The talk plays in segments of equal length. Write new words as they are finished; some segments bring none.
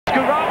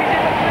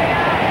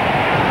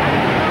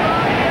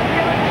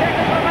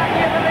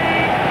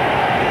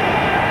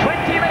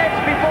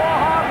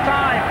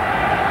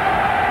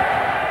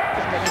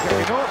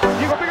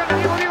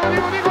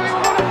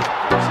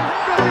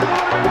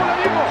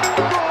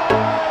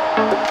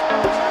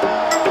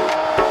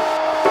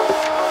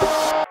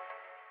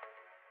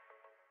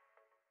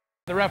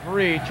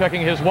referee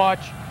checking his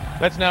watch.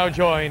 Let's now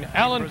join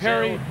Alan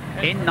Perry.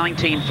 In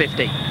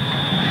 1950.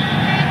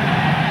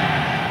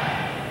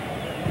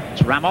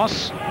 It's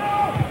Ramos.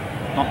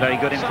 Not very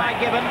good in fact.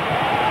 Given.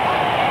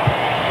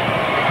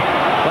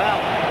 Well,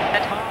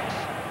 that's Marks.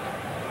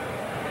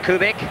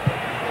 Kubik.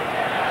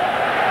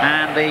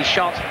 And the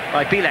shot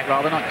by Bílek,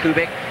 rather, not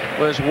Kubik,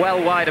 was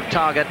well wide of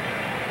target.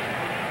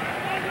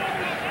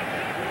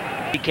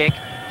 Kick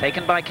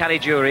taken by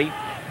Caligiuri.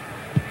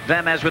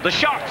 Vermes with the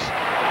shot.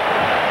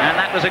 And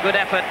that was a good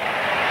effort.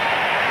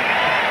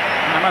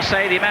 I must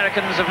say the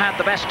Americans have had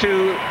the best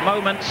two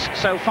moments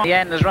so far. The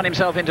end has run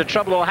himself into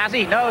trouble, or has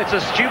he? No, it's a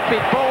stupid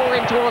ball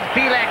in towards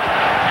Bílek,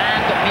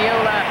 and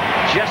Miola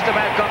just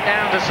about got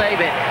down to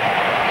save it.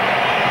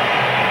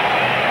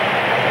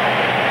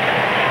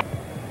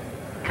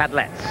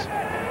 Kadlec.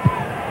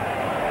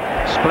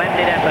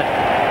 Splendid effort.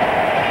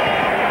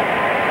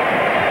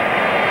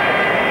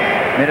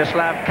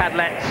 Miroslav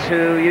Kadlec,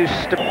 who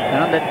used to be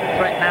under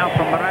threat now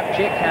from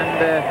Moravcik,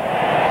 and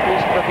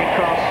decent looking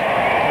cross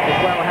is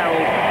well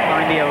held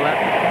by Miola.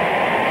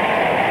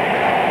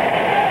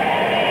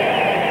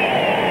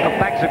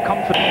 Bags of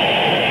confidence.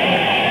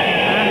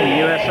 And the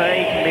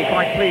USA can be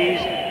quite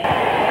pleased.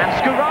 And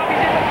Skuhravy's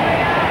in the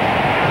clear.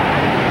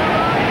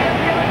 Skuhravý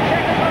has given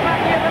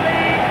Czechoslovakia the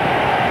lead.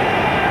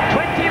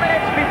 20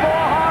 minutes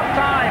before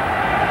half-time.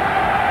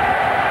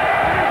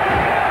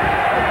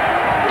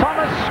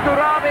 Thomas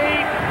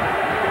Skuhravý,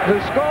 who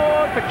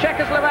scored for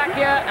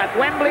Czechoslovakia at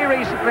Wembley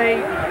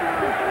recently,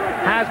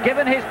 has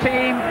given his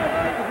team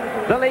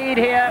the lead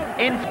here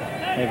in...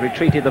 They've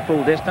retreated the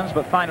full distance,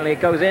 but finally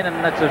it goes in, and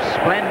that's a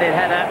splendid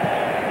header.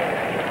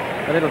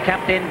 The little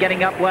captain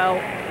getting up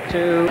well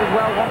to...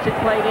 Well, once it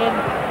played in,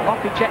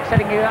 Lofty-Check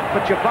setting you up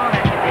for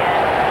Jabanek in the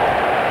end.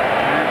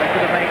 And they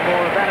could have made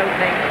more of that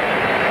opening.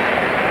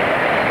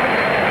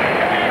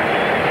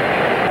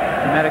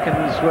 The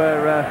Americans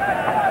were...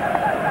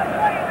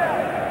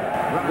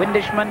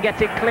 Windishman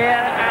gets it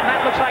clear, and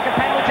that looks like a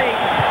penalty.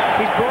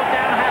 He's brought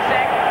down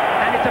Hašek,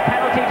 and it's a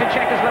penalty to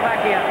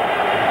Czechoslovakia.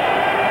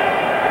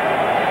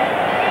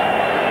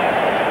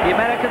 The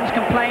Americans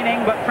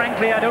complaining, but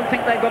frankly, I don't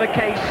think they've got a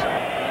case.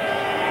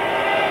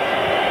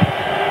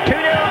 2-0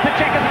 to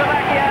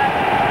Czechoslovakia.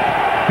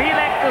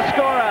 Bílek the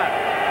scorer.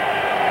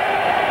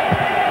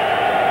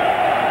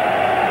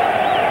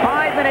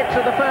 5 minutes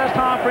of the first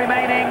half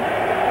remaining,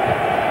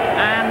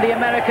 and the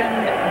American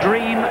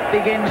dream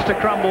begins to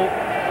crumble.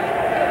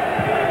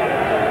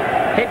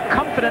 Hit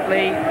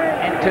confidently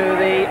into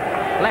the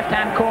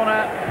left-hand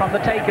corner from the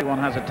taker. One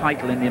has a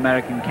title in the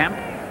American camp.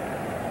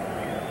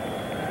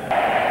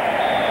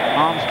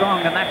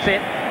 Armstrong, and that's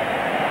it.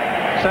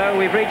 So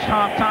we've reached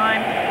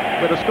half-time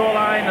with a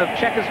scoreline of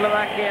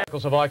Czechoslovakia.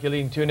 Czechoslovakia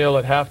leading 2-0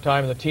 at halftime,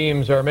 and the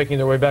teams are making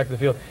their way back to the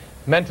field.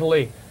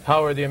 Mentally,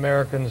 how are the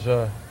Americans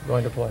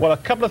going to play? Well, a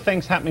couple of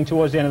things happening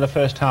towards the end of the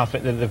first half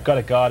that they've got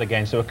to guard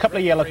against. So a couple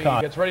of yellow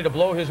cards. He gets ready to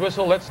blow his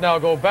whistle. Let's now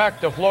go back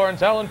to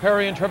Florence. Alan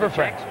Perry and Trevor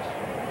Franks.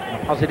 A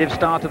positive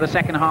start to the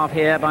second half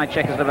here by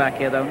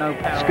Czechoslovakia, though no.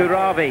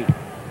 Skuhravý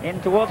in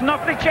towards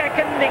Lofty-Check,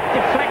 and Nick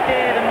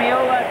deflected, and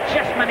Miola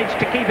just managed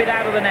to keep it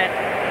out of the net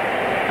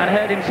and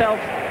hurt himself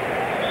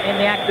in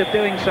the act of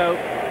doing so.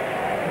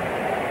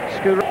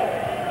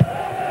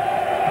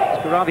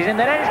 Skuhravy's in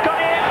there, and it's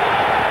gone in!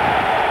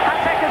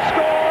 Hašek has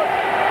scored!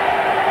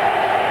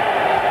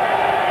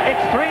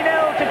 It's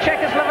 3-0 to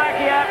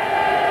Czechoslovakia.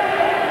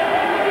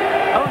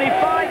 Only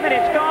 5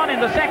 minutes gone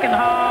in the second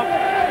half,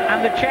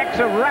 and the Czechs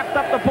have wrapped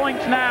up the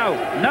points now,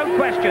 no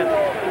question.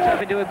 So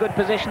into a good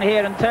position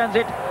here and turns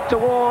it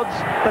towards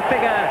the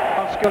figure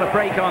of Skuhravý. A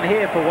break on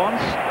here for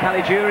once.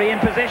 Caligiuri in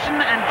position,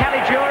 and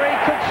Caligiuri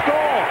could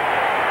score.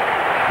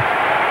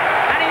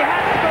 And he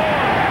has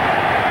scored.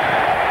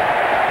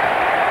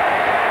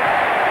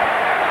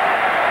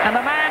 And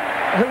the man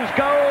whose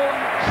goal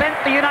sent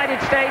the United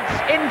States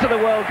into the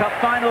World Cup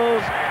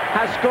finals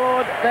has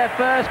scored their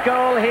first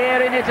goal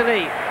here in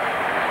Italy.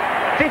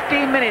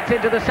 15 minutes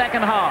into the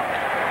second half.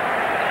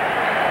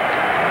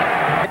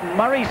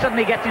 Murray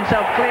suddenly gets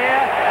himself clear.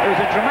 It was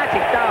a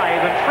dramatic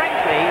dive, and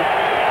frankly,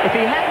 if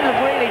he hadn't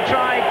have really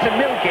tried to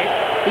milk it,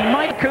 he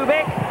might.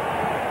 Kubik.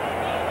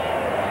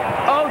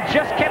 Oh,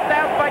 just kept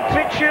out by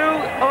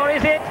Trichu, or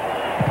is it?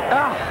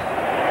 Ah.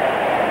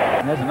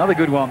 And there's another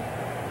good one.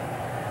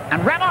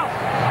 And Ramos!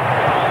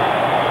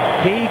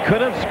 He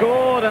could have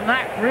scored, and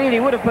that really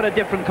would have put a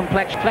different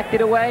complexion. Deflected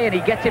away, and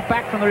he gets it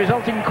back from the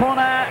resulting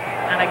corner,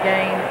 and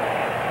again,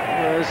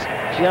 was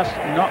just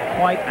not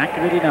quite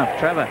accurate enough.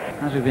 Trevor,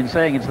 as we've been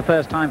saying, it's the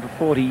first time for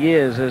 40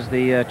 years as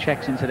the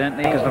Czechs,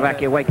 incidentally,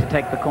 Czechoslovakia wait to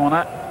take the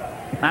corner.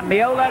 And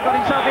Miola got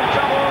himself in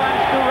trouble, and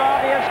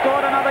Skuhravý has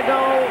scored another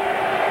goal.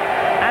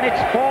 And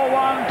it's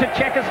 4-1 to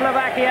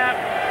Czechoslovakia.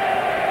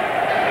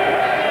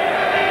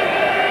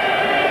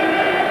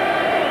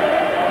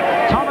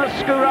 Thomas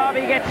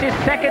Skuhravý gets his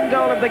second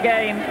goal of the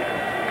game.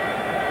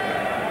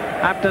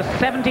 After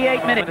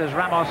 78 minutes, as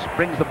Ramos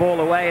brings the ball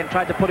away and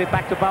tried to put it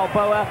back to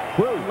Balboa.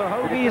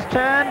 Luhový has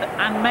turned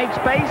and made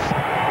space,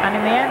 and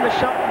in the end the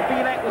shot from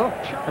Bílek,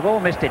 they've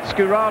all missed it.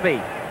 Skuhravý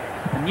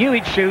knew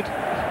he'd shoot.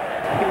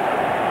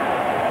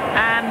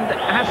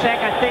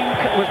 Hašek, I think,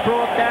 was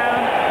brought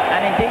down,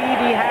 and indeed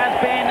he has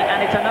been,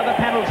 and it's another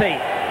penalty.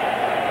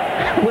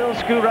 Will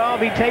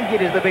Skuhravý take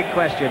it is the big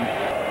question.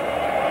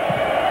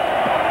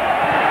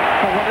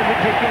 But what a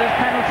ridiculous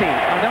penalty.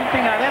 I don't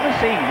think I've ever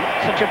seen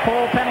such a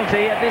poor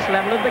penalty at this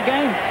level of the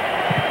game.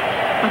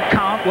 I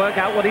can't work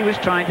out what he was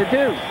trying to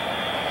do.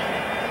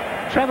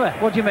 Trevor,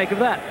 what do you make of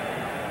that?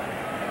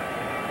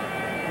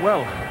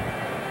 Well,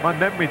 my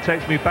memory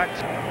takes me back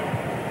to...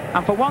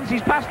 And for once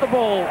he's passed the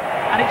ball,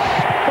 and it's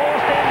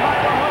forced in by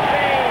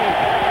Luhový.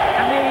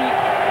 And the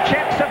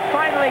Czechs have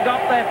finally got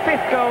their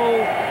 5th goal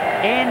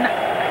in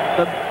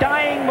the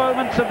dying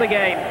moments of the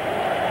game.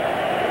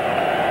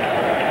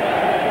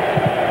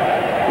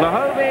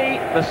 Luhový,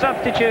 the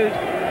substitute,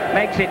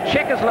 makes it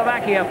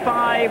Czechoslovakia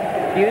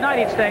 5, the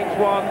United States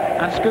 1,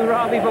 and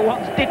Skuhravý for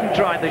once didn't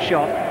try the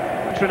shot.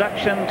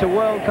 Introduction to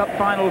World Cup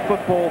final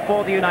football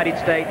for the United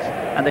States,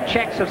 and the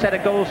Czechs have set a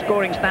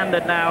goal-scoring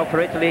standard now for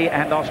Italy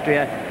and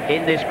Austria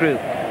in this group.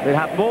 We'll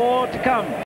have more to come.